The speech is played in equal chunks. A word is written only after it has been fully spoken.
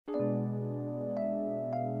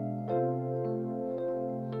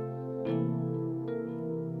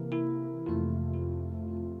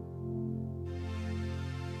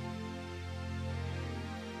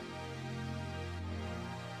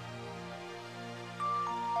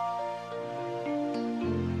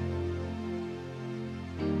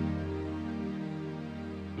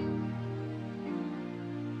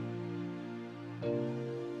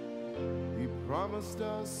promised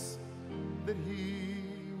us that he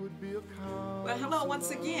would be a counselor. Well, hello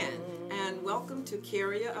once again, and welcome to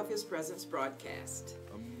Carrier of His Presence broadcast.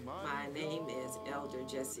 My name is Elder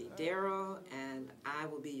Jessie Darrow, and I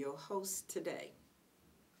will be your host today.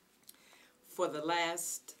 For the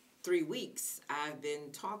last 3 weeks, I've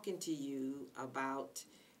been talking to you about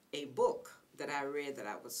a book that I read that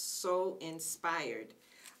I was so inspired.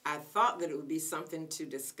 I thought that it would be something to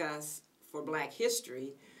discuss for Black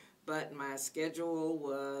History, but my schedule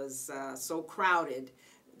was so crowded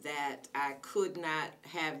that I could not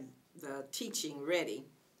have the teaching ready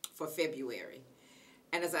for February.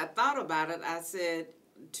 And as I thought about it, I said,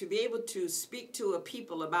 to be able to speak to a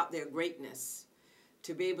people about their greatness,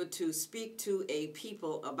 to be able to speak to a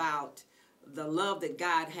people about the love that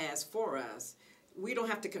God has for us, we don't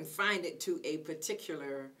have to confine it to a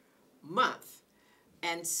particular month.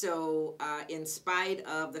 And so in spite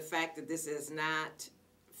of the fact that this is not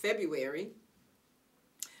February,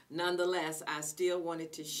 nonetheless, I still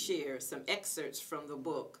wanted to share some excerpts from the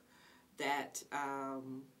book that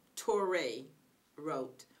Torrey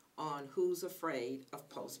wrote on Who's Afraid of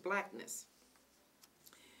Post-Blackness.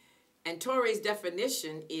 And Torrey's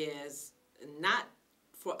definition is not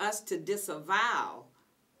for us to disavow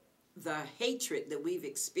the hatred that we've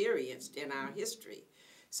experienced in our history.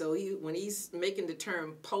 So when he's making the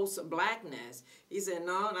term post-blackness, he said,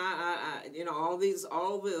 no, all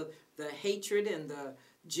the hatred and the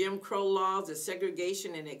Jim Crow laws, the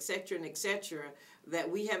segregation, and et cetera, that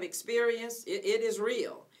we have experienced, it is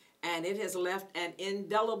real. And it has left an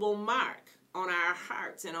indelible mark on our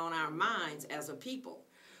hearts and on our minds as a people.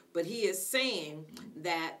 But he is saying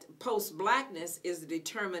that post-blackness is the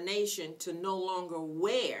determination to no longer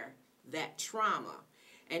wear that trauma.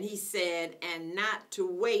 And he said, and not to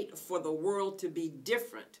wait for the world to be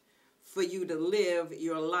different for you to live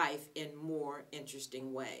your life in more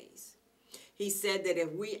interesting ways. He said that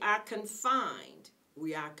if we are confined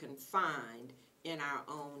in our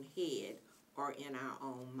own head or in our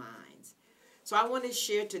own minds. So I want to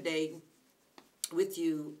share today with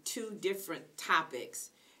you 2 different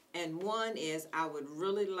topics. And one is I would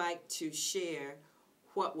really like to share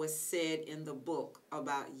what was said in the book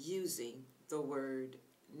about using the word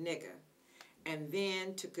nigger. And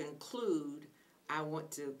then to conclude, I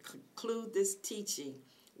want to conclude this teaching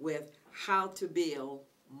with how to build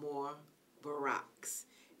more barracks.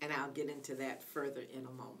 And I'll get into that further in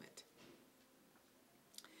a moment.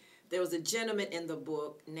 There was a gentleman in the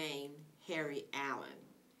book named Harry Allen.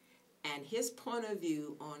 And his point of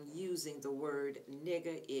view on using the word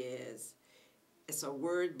nigger is, it's a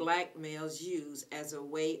word black males use as a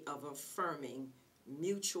way of affirming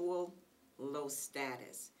mutual low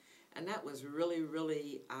status. And that was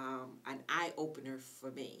really an eye-opener for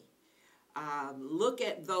me. Look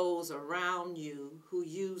at those around you who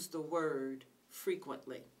use the word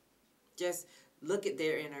frequently. Just look at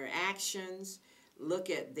their interactions, look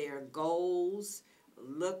at their goals,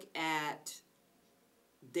 look at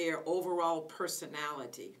their overall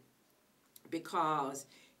personality. Because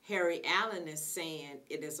Harry Allen is saying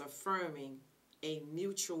it is affirming a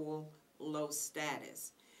mutual low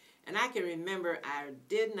status. And I can remember I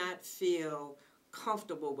did not feel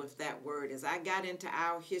comfortable with that word as I got into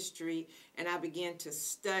our history and I began to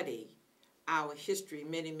study our history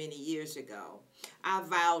many years ago. I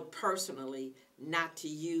vowed personally not to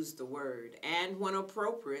use the word, and when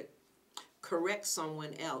appropriate, correct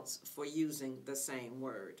someone else for using the same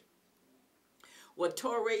word. What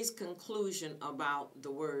Torrey's conclusion about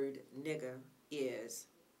the word nigger is,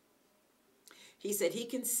 he said he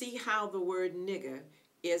can see how the word nigger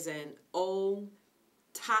is an old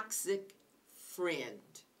toxic friend.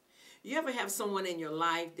 You ever have someone in your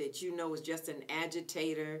life that you know is just an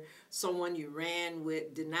agitator, someone you ran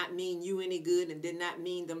with, did not mean you any good and did not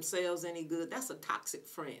mean themselves any good? That's a toxic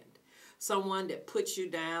friend. Someone that puts you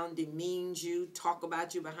down, demeans you, talk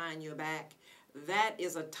about you behind your back. That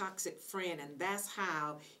is a toxic friend, and that's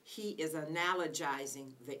how he is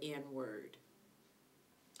analogizing the N word.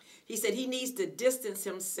 He said he needs to distance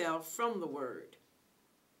himself from the word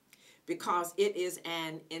because it is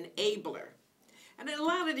an enabler. And a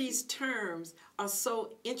lot of these terms are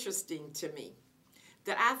so interesting to me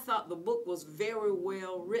that I thought the book was very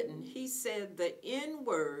well written. He said the N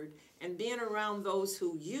word, and being around those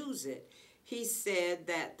who use it, he said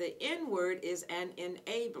that the N word is an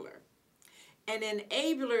enabler. An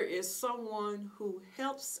enabler is someone who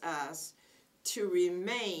helps us to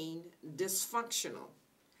remain dysfunctional.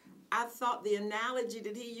 I thought the analogy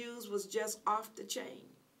that he used was just off the chain.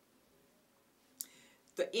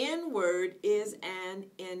 The N word is an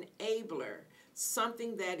enabler,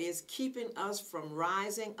 something that is keeping us from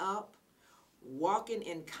rising up, walking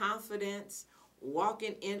in confidence,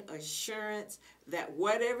 walking in assurance that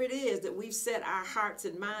whatever it is that we've set our hearts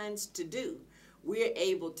and minds to do, we're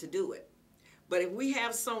able to do it. But if we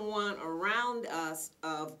have someone around us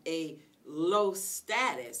of a low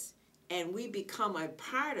status and we become a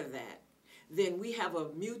part of that, then we have a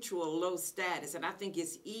mutual low status. And I think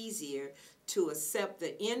it's easier to accept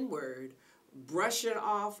the N word, brush it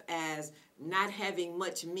off as not having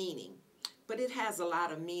much meaning. But it has a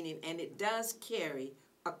lot of meaning, and it does carry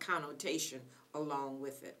a connotation along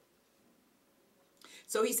with it.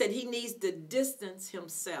 So he said he needs to distance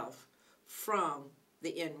himself from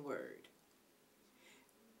the N word.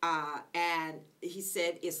 And he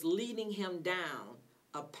said it's leading him down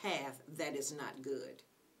a path that is not good.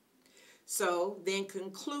 So then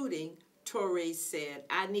concluding, Torrey said,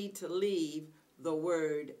 I need to leave the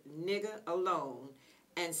word nigger alone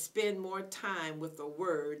and spend more time with the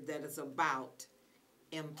word that is about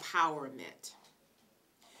empowerment.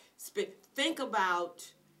 Think about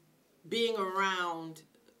being around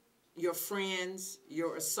your friends,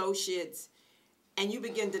 your associates, and you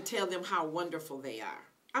begin to tell them how wonderful they are.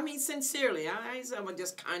 I mean, sincerely, I'm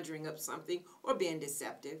just conjuring up something or being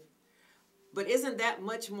deceptive. But isn't that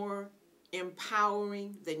much more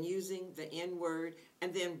empowering than using the N word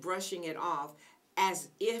and then brushing it off as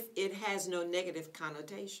if it has no negative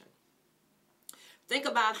connotation? Think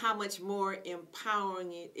about how much more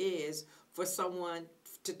empowering it is for someone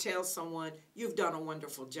to tell someone, you've done a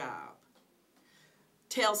wonderful job.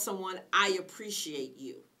 Tell someone, I appreciate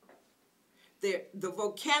you. The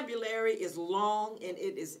vocabulary is long and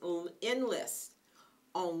it is endless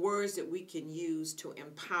on words that we can use to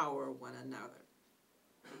empower one another.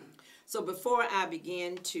 So before I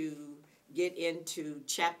begin to get into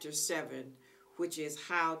chapter 7, which is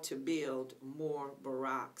how to build more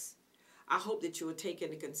barracks, I hope that you will take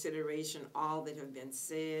into consideration all that have been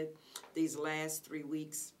said these last 3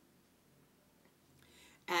 weeks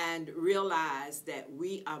and realize that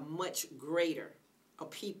we are much greater a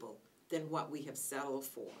people than what we have settled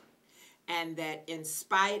for. And that in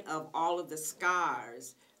spite of all of the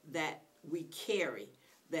scars that we carry,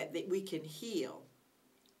 that we can heal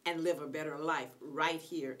and live a better life right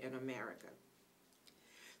here in America.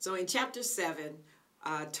 So in chapter 7,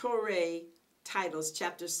 Torrey titles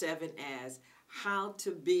chapter 7 as How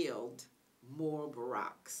to Build More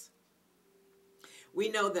Barracks. We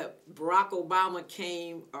know that Barack Obama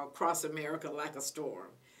came across America like a storm.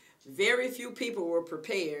 Very few people were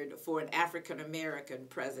prepared for an African-American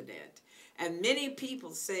president. And many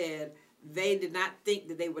people said they did not think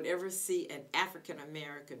that they would ever see an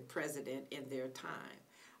African-American president in their time.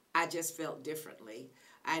 I just felt differently.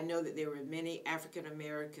 I know that there were many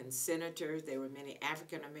African-American senators. There were many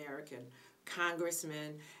African-American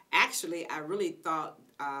congressmen. Actually, I really thought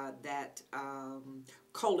that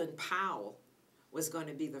Colin Powell was going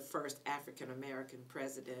to be the first African-American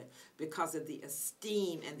president because of the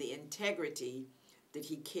esteem and the integrity that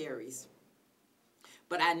he carries.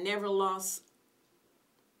 But I never lost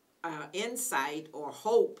insight or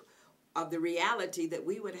hope of the reality that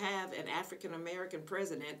we would have an African-American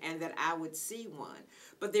president and that I would see one.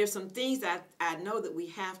 But there's some things that I know that we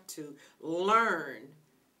have to learn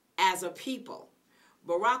as a people.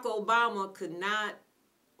 Barack Obama could not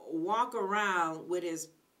walk around with his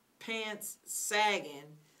pants sagging,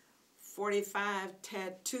 45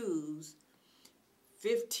 tattoos,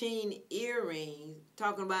 15 earrings,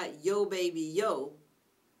 talking about yo baby yo,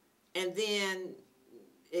 and then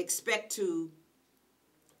expect to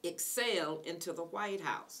excel into the White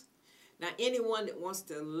House. Now, anyone that wants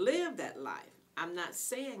to live that life, I'm not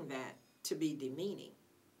saying that to be demeaning.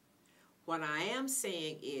 What I am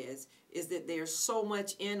saying is that there's so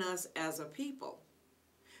much in us as a people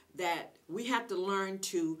that we have to learn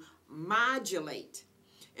to modulate.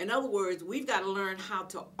 In other words, we've got to learn how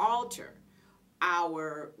to alter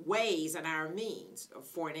our ways and our means.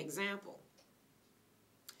 For an example,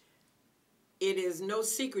 it is no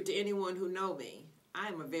secret to anyone who knows me, I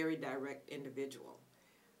am a very direct individual.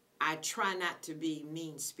 I try not to be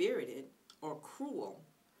mean-spirited or cruel,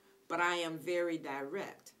 but I am very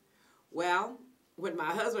direct. Well, when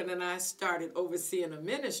my husband and I started overseeing a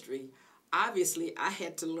ministry, obviously I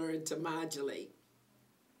had to learn to modulate,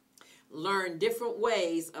 learn different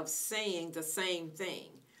ways of saying the same thing,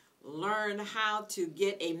 learn how to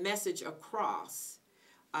get a message across,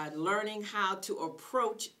 learning how to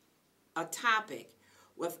approach a topic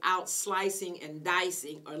without slicing and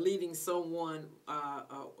dicing or leaving someone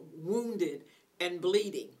wounded and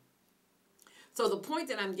bleeding. So the point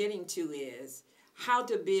that I'm getting to is how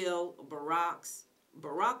to build barracks.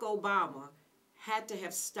 Barack Obama had to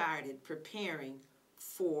have started preparing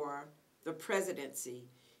for the presidency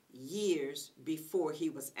years before he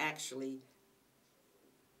was actually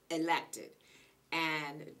elected.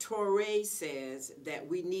 And Torrey says that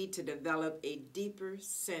we need to develop a deeper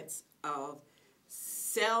sense of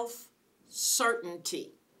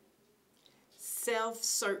self-certainty.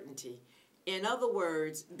 Self-certainty. In other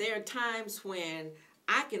words, there are times when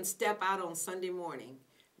I can step out on Sunday morning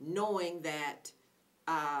knowing that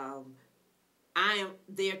I am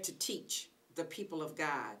there to teach the people of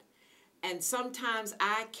God. And sometimes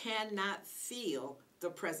I cannot feel the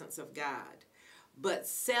presence of God. But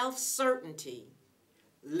self-certainty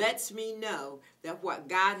lets me know that what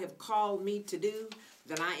God have called me to do,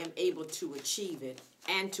 that I am able to achieve it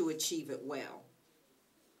and to achieve it well.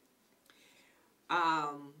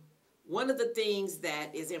 One of the things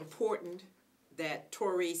that is important that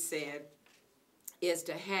Torrey said is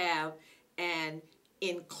to have an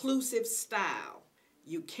inclusive style.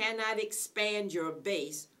 You cannot expand your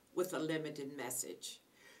base with a limited message.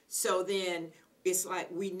 So then it's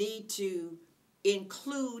like we need to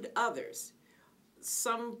include others.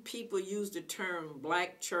 Some people use the term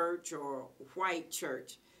black church or white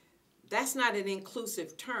church. That's not an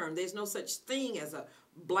inclusive term. There's no such thing as a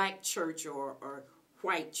black church or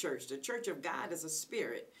white church. The church of God is a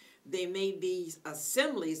spirit. There may be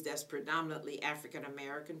assemblies that's predominantly African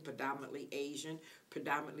American, predominantly Asian,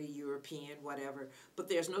 predominantly European, whatever. But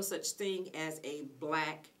there's no such thing as a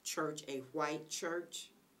black church, a white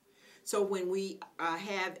church. So when we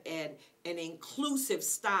have an inclusive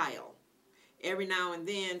style, every now and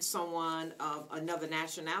then someone of another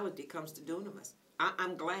nationality comes to Dunamis.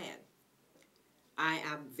 I'm glad. I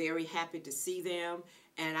am very happy to see them,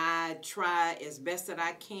 and I try as best that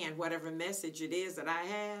I can, whatever message it is that I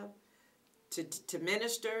have, to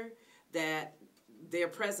minister, that their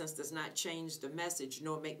presence does not change the message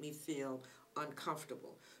nor make me feel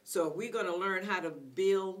uncomfortable. So if we're going to learn how to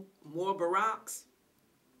build more barracks,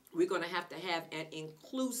 we're going to have an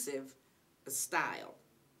inclusive style.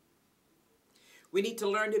 We need to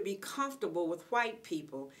learn to be comfortable with white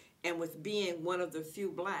people and with being one of the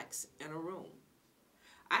few blacks in a room.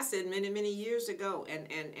 I said many, many years ago,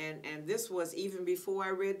 and this was even before I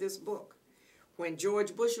read this book, when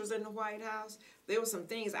George Bush was in the White House, there were some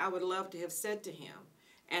things I would love to have said to him,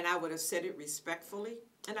 and I would have said it respectfully,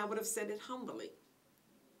 and I would have said it humbly.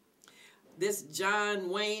 This John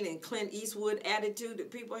Wayne and Clint Eastwood attitude that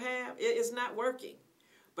people have, it is not working.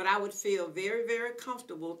 But I would feel very, very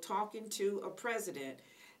comfortable talking to a president.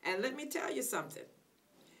 And let me tell you something.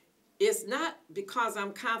 It's not because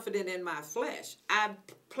I'm confident in my flesh. I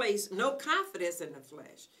place no confidence in the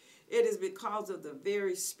flesh. It is because of the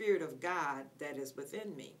very Spirit of God that is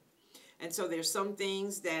within me. And so there's some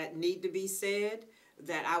things that need to be said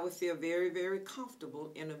that I would feel very, very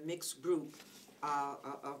comfortable in a mixed group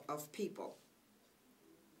of people.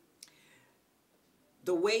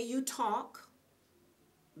 The way you talk,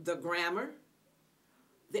 the grammar,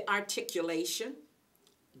 the articulation,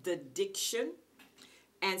 the diction,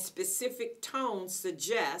 and specific tones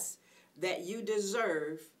suggest that you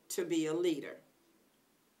deserve to be a leader.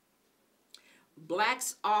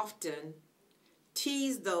 Blacks often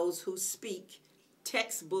tease those who speak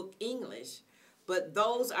textbook English, but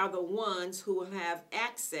those are the ones who will have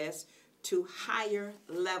access to higher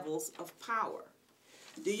levels of power.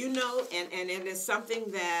 Do you know, and it is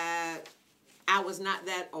something that I was not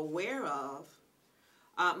that aware of,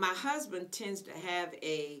 my husband tends to have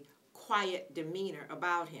a quiet demeanor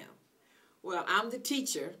about him. Well, I'm the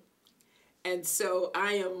teacher, and so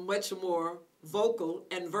I am much more vocal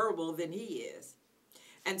and verbal than he is.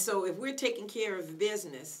 And so if we're taking care of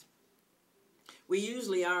business, we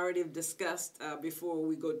usually already have discussed before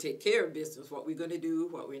we go take care of business what we're going to do,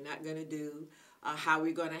 what we're not going to do, how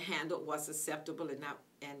we're going to handle what's acceptable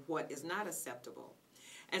and what is not acceptable.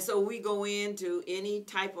 And so we go into any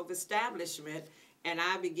type of establishment and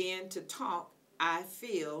I begin to talk, I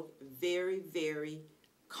feel very, very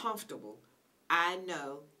comfortable. I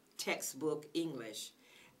know textbook English.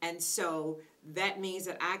 And so that means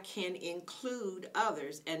that I can include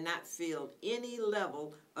others and not feel any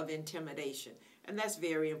level of intimidation. And that's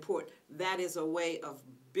very important. That is a way of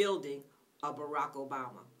building a Barack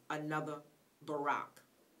Obama, another Barack.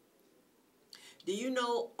 Do you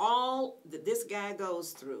know all that this guy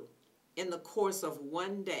goes through in the course of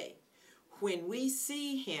one day? When we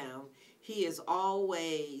see him, he is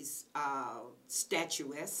always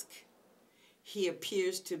statuesque. He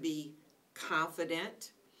appears to be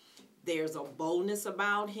confident. There's a boldness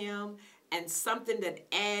about him and something that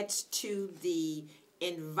adds to the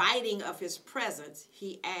inviting of his presence.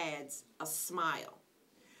 He adds a smile.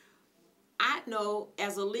 I know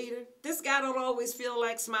as a leader, this guy don't always feel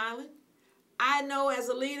like smiling. I know as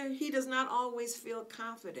a leader, he does not always feel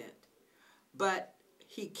confident. But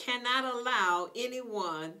he cannot allow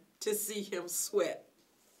anyone to see him sweat.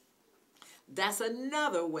 That's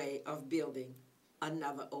another way of building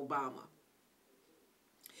another Obama.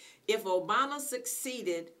 If Obama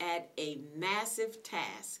succeeded at a massive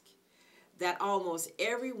task that almost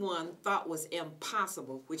everyone thought was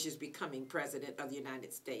impossible, which is becoming president of the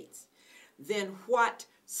United States, then what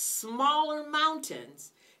smaller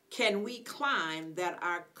mountains can we climb that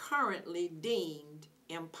are currently deemed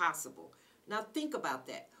impossible? Now think about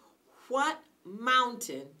that. What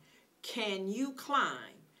mountain can you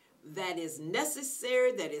climb that is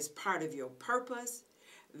necessary, that is part of your purpose,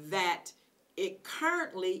 that it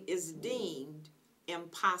currently is deemed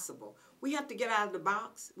impossible? We have to get out of the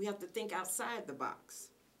box. We have to think outside the box.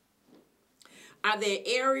 Are there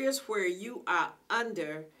areas where you are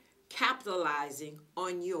under capitalizing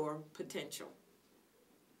on your potential?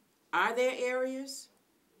 Are there areas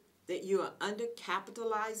that you are under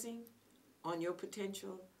capitalizing on your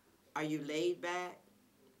potential? Are you laid back?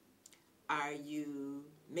 Are you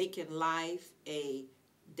making life a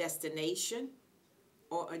destination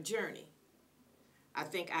or a journey? I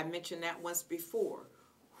think I mentioned that once before.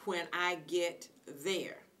 When I get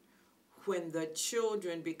there, when the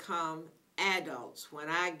children become adults, when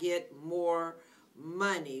I get more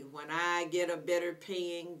money, when I get a better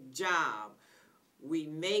paying job, we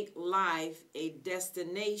make life a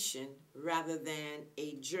destination rather than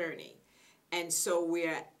a journey. And so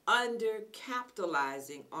we're under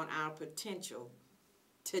capitalizing on our potential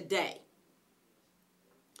today.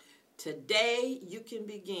 Today, you can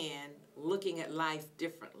begin looking at life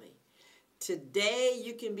differently. Today,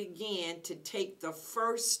 you can begin to take the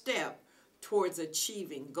first step towards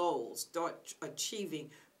achieving goals, start achieving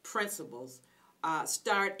principles,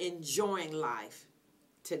 start enjoying life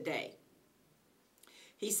today.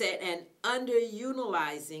 He said, and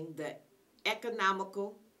underutilizing the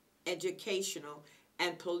economical, educational,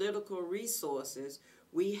 and political resources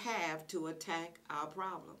we have to attack our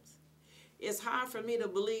problems. It's hard for me to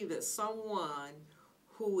believe that someone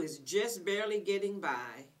who is just barely getting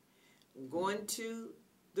by, going to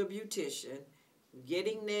the beautician,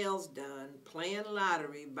 getting nails done, playing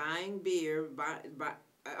lottery, buying beer,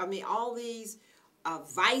 all these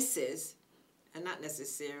vices, and not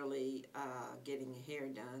necessarily getting a hair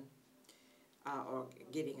done or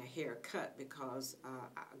getting a haircut, because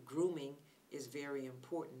grooming is very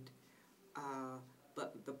important.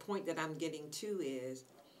 But the point that I'm getting to is,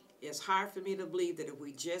 it's hard for me to believe that if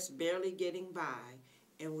we just barely getting by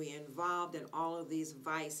and we're involved in all of these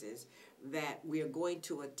vices, that we are going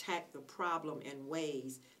to attack the problem in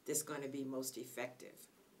ways that's going to be most effective.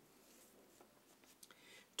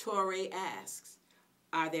 Torre asks,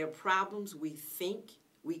 are there problems we think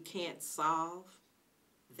we can't solve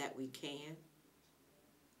that we can?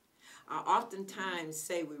 I oftentimes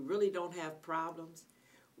say we really don't have problems.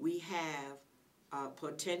 We have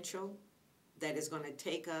potential that is going to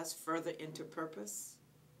take us further into purpose.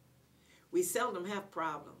 We seldom have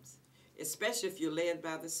problems, especially if you're led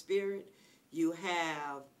by the Spirit. You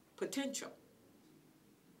have potential,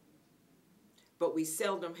 but we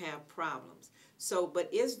seldom have problems. So,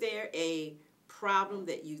 but is there a problem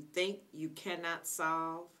that you think you cannot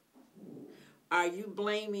solve? Are you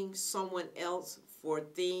blaming someone else for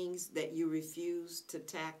things that you refuse to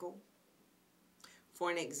tackle?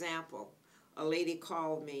 For an example, a lady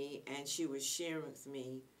called me and she was sharing with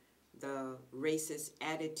me the racist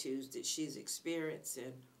attitudes that she's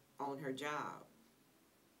experiencing on her job.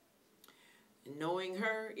 Knowing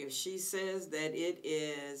her, if she says that it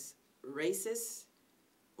is racist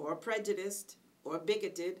or prejudiced or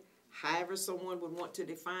bigoted, however someone would want to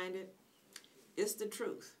define it, it's the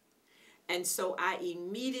truth. And so I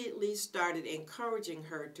immediately started encouraging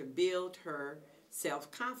her to build her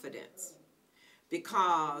self-confidence,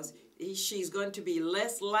 because she's going to be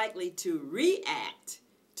less likely to react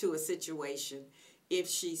to a situation if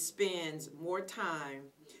she spends more time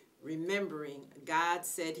remembering God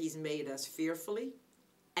said He's made us fearfully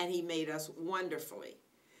and He made us wonderfully,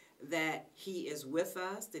 that He is with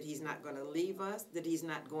us, that He's not going to leave us, that He's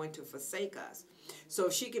not going to forsake us. So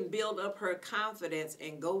if she can build up her confidence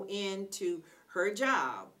and go into her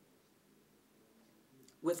job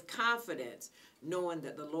with confidence, knowing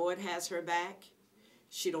that the Lord has her back,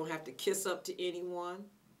 she don't have to kiss up to anyone.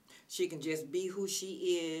 She can just be who she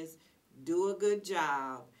is, do a good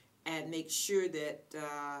job, and make sure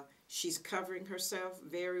that she's covering herself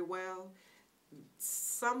very well.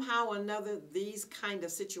 Somehow or another, these kind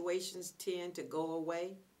of situations tend to go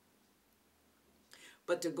away.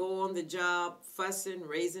 But to go on the job fussing,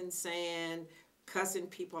 raising sand, cussing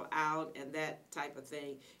people out, and that type of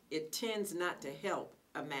thing, it tends not to help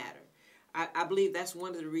a matter. I believe that's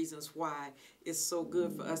one of the reasons why it's so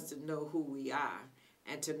good for us to know who we are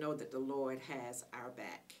and to know that the Lord has our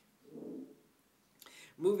back.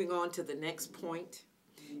 Moving on to the next point.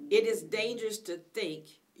 It is dangerous to think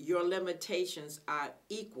your limitations are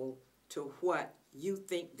equal to what you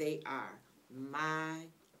think they are. My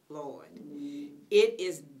Lord. It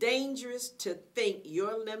is dangerous to think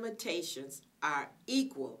your limitations are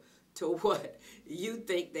equal to what you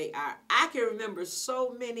think they are. I can remember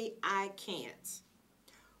so many I can'ts.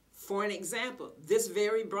 For an example, this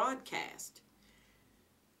very broadcast,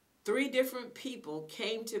 3 different people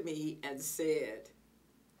came to me and said,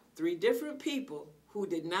 3 different people who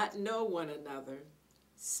did not know one another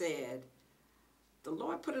said, the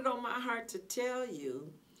Lord put it on my heart to tell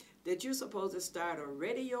you that you're supposed to start a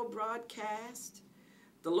radio broadcast.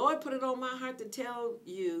 The Lord put it on my heart to tell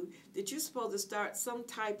you that you're supposed to start some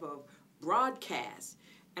type of broadcast.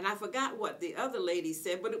 And I forgot what the other lady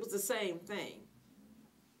said, but it was the same thing.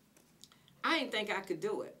 I didn't think I could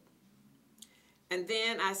do it. And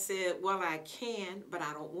then I said, well, I can, but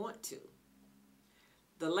I don't want to.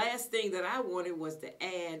 The last thing that I wanted was to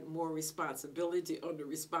add more responsibility on the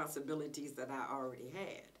responsibilities that I already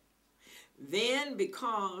had. Then,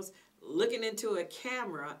 because looking into a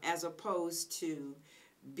camera as opposed to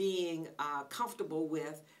being comfortable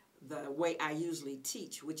with the way I usually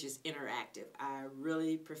teach, which is interactive. I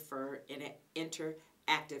really prefer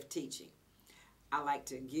interactive teaching. I like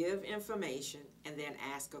to give information and then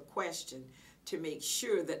ask a question to make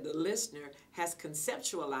sure that the listener has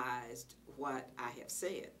conceptualized what I have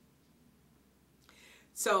said.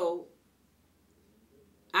 So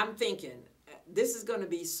I'm thinking, this is going to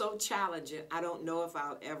be so challenging, I don't know if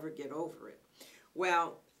I'll ever get over it.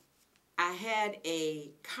 Well, I had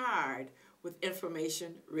a card with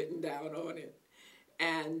information written down on it.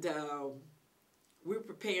 And we were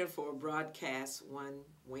preparing for a broadcast one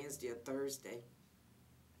Wednesday or Thursday.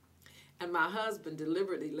 And my husband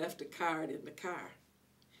deliberately left a card in the car.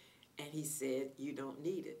 And he said, you don't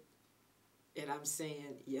need it. And I'm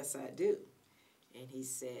saying, yes, I do. And he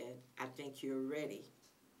said, I think you're ready.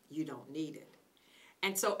 You don't need it.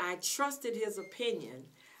 And so I trusted his opinion.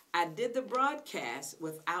 I did the broadcast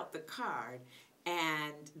without the card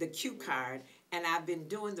and the cue card, and I've been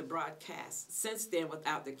doing the broadcast since then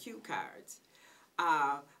without the cue cards.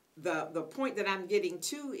 The point that I'm getting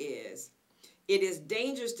to is, it is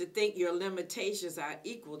dangerous to think your limitations are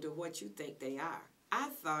equal to what you think they are. I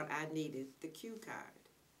thought I needed the cue card,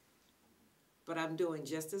 but I'm doing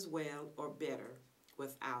just as well or better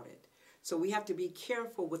without it. So we have to be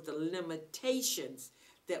careful with the limitations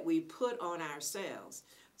that we put on ourselves.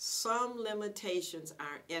 Some limitations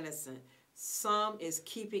are innocent. Some is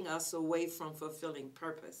keeping us away from fulfilling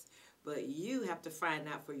purpose. But you have to find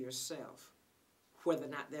out for yourself whether or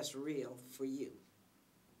not that's real for you.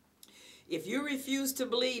 If you refuse to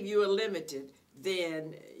believe you are limited,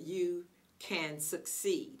 then you can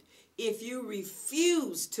succeed. If you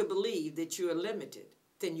refuse to believe that you are limited,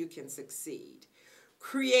 then you can succeed.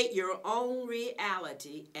 Create your own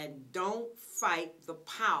reality and don't fight the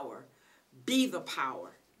power. Be the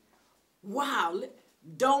power. Wow,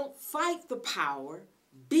 don't fight the power.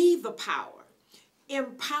 Be the power.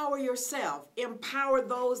 Empower yourself. Empower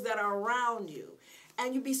those that are around you.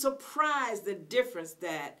 And you'll be surprised the difference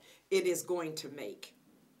that it is going to make.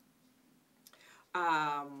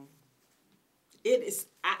 I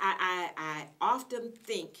often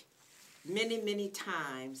think many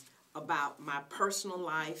times about my personal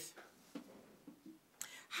life,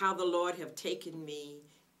 how the Lord have taken me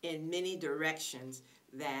in many directions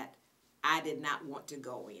that I did not want to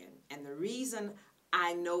go in. And the reason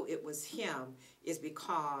I know it was Him is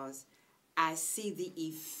because I see the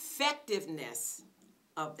effectiveness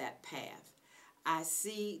of that path. I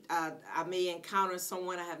see, I may encounter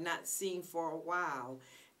someone I have not seen for a while,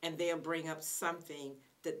 and they'll bring up something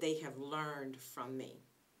that they have learned from me.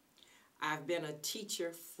 I've been a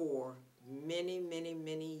teacher for many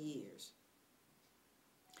years.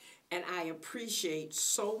 And I appreciate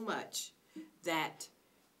so much that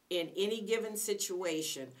in any given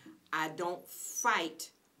situation, I don't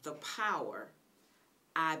fight the power.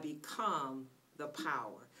 I become the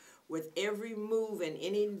power. With every move in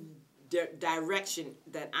any direction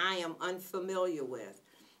that I am unfamiliar with,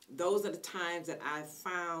 those are the times that I've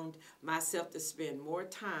found myself to spend more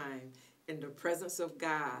time in the presence of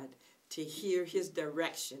God to hear His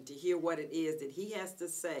direction, to hear what it is that He has to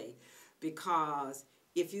say. Because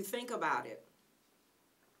if you think about it,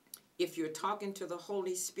 if you're talking to the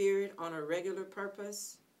Holy Spirit on a regular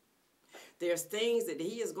purpose, there's things that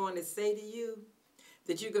He is going to say to you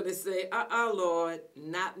that you're going to say, Lord,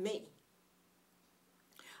 not me.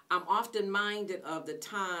 I'm often minded of the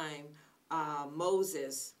time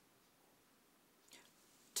Moses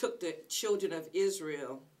took the children of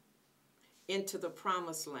Israel into the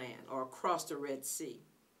promised land or across the Red Sea.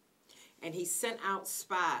 And he sent out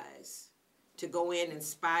spies to go in and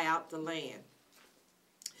spy out the land,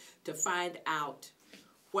 to find out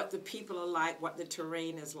what the people are like, what the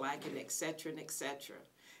terrain is like, and et cetera, and et cetera.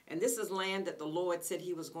 And this is land that the Lord said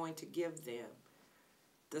he was going to give them.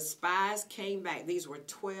 The spies came back. These were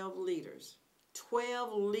 12 leaders.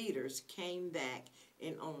 12 leaders came back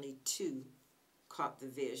and only 2 caught the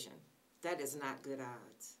vision. That is not good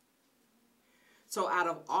odds. So out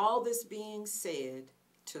of all this being said,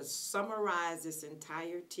 to summarize this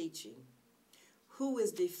entire teaching, who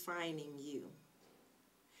is defining you?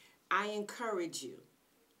 I encourage you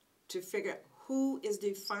to figure out who is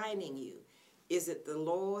defining you. Is it the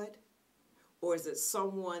Lord, or is it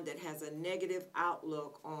someone that has a negative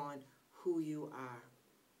outlook on who you are?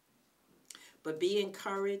 But be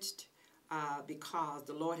encouraged because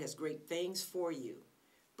the Lord has great things for you,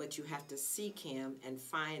 but you have to seek him and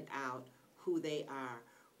find out who they are.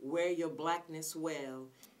 Wear your blackness well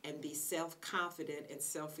and be self-confident and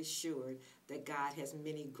self-assured that God has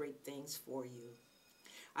many great things for you.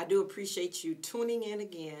 I do appreciate you tuning in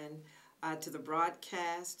again to the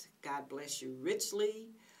broadcast. God bless you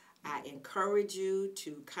richly. I encourage you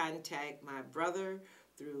to contact my brother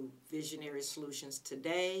through Visionary Solutions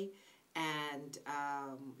today. And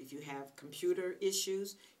if you have computer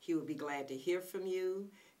issues, he would be glad to hear from you.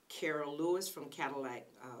 Carol Lewis from Cadillac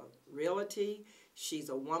Realty. She's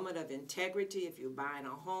a woman of integrity. If you're buying a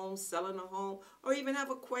home, selling a home, or even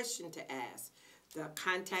have a question to ask, the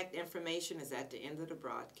contact information is at the end of the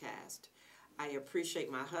broadcast. I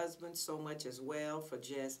appreciate my husband so much as well for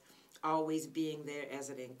just always being there as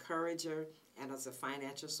an encourager and as a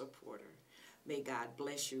financial supporter. May God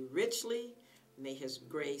bless you richly. May his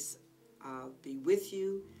grace be with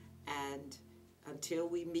you. And until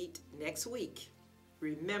we meet next week,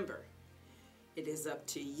 remember, it is up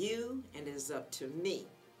to you and it is up to me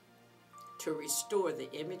to restore the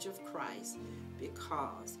image of Christ,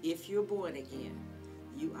 because if you're born again,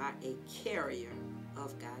 you are a carrier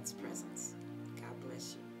of God's presence. God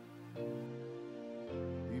bless you.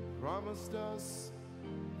 He promised us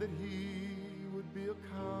that he would be a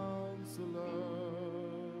counselor,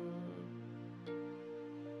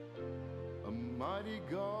 a mighty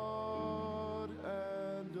God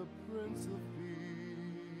and a Prince of Peace.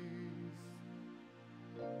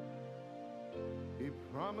 He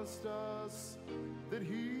promised us that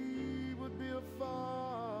he would be a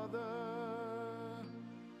father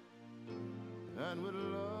and would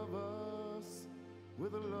love us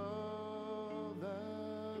with a love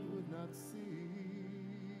that would not cease.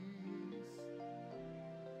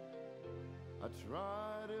 I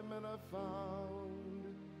tried him and I found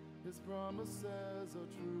his promises are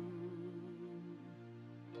true.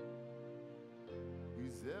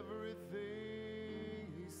 He's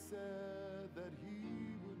everything he said that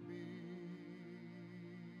he would be.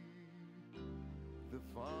 The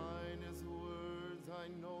finest words I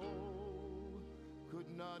know could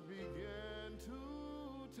not begin to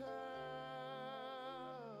tell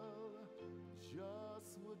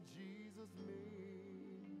just what Jesus